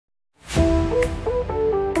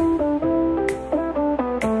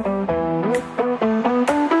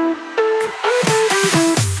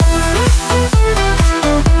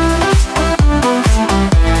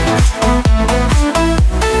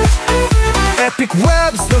Epic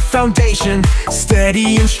Web's the foundation,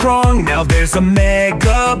 steady and strong. Now there's a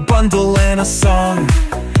mega bundle and a song.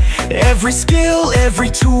 Every skill, every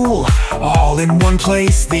tool, all in one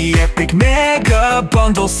place. The Epic Mega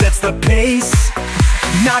Bundle sets the pace.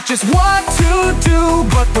 Not just what to do,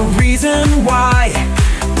 but the reason why.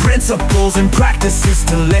 Principles and practices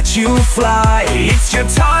to let you fly. It's your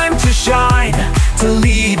time to shine, to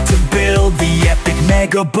lead, to build. The Epic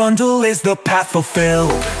Mega Bundle is the path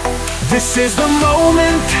fulfilled. This is the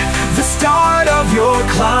moment, the start of your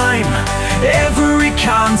climb. Every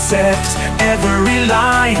concept, every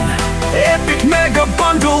line. Epic Mega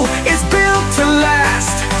Bundle is built to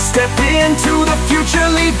last. Step into the future,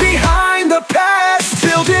 leave behind the past.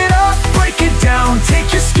 Build it up, break it down,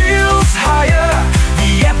 take your skills higher.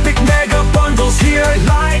 The Epic Mega Bundle's here,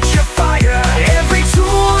 light your fire. Every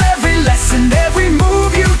tool, every lesson, every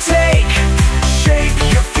move you take, shape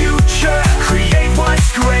your future, create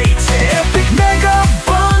what's great. Epic Mega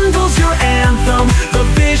Bundle's your anthem, the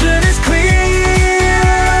vision is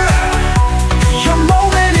clear. Your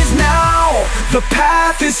moment is now, the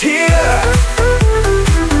path is here.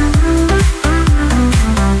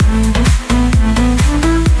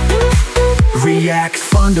 React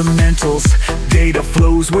fundamentals, data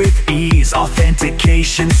flows with ease.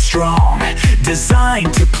 Authentication strong,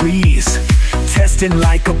 designed to please. Testing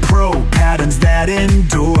like a pro, patterns that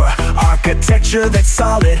endure. Architecture that's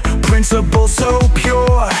solid, principles so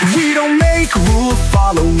pure. We don't make rule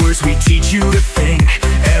followers, we teach you to think.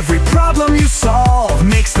 Every problem you solve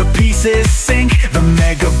makes the pieces sync. The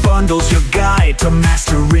Mega Bundle's your guide to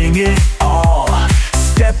mastering it all.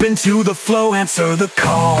 Step into the flow, answer the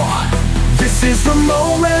call. This is the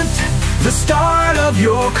moment, the start of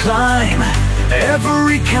your climb.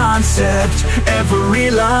 Every concept, every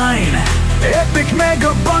line. Epic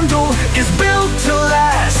Mega Bundle is built to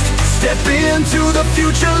last. Step into the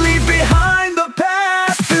future, leave behind the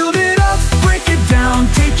past. Build it up, break it down,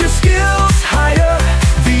 take your skills higher.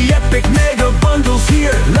 The Epic Mega Bundle's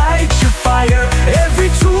here, light your fire. Every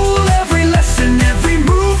tool, every lesson, every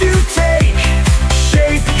move you take,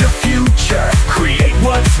 shape your future, create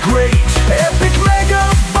what's great. Epic Mega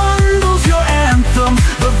Bundle's your anthem,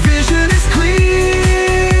 the vision is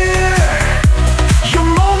clear. Your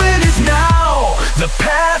moment is now, the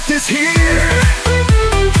path is here.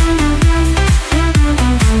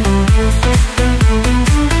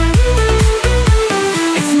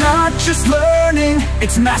 It's not just learning,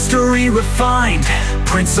 it's mastery refined.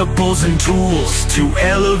 Principles and tools to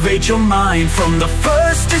elevate your mind. From the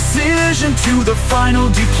first decision to the final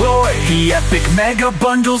deploy, the Epic Mega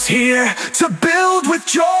Bundle's here to build with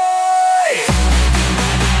joy.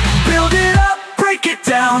 Build it up, break it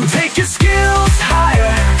down, take your skills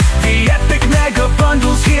higher. The Epic Mega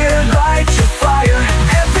Bundle's here, light your fire.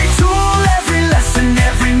 Every tool, every lesson,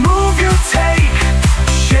 every move you take,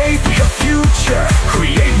 shape your future,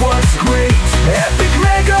 create what's great. Epic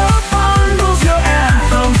Mega Bundle's your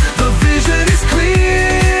anthem, the vision is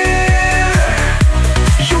clear.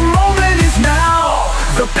 Your moment is now,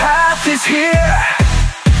 the path is here.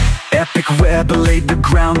 Epic Web laid the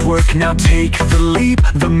groundwork, now take the leap.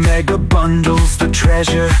 The Mega Bundle's the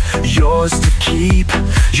treasure, yours to keep.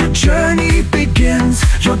 Your journey begins,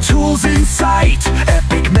 your tools in sight.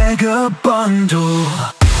 Epic Mega Bundle,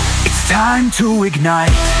 it's time to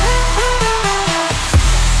ignite.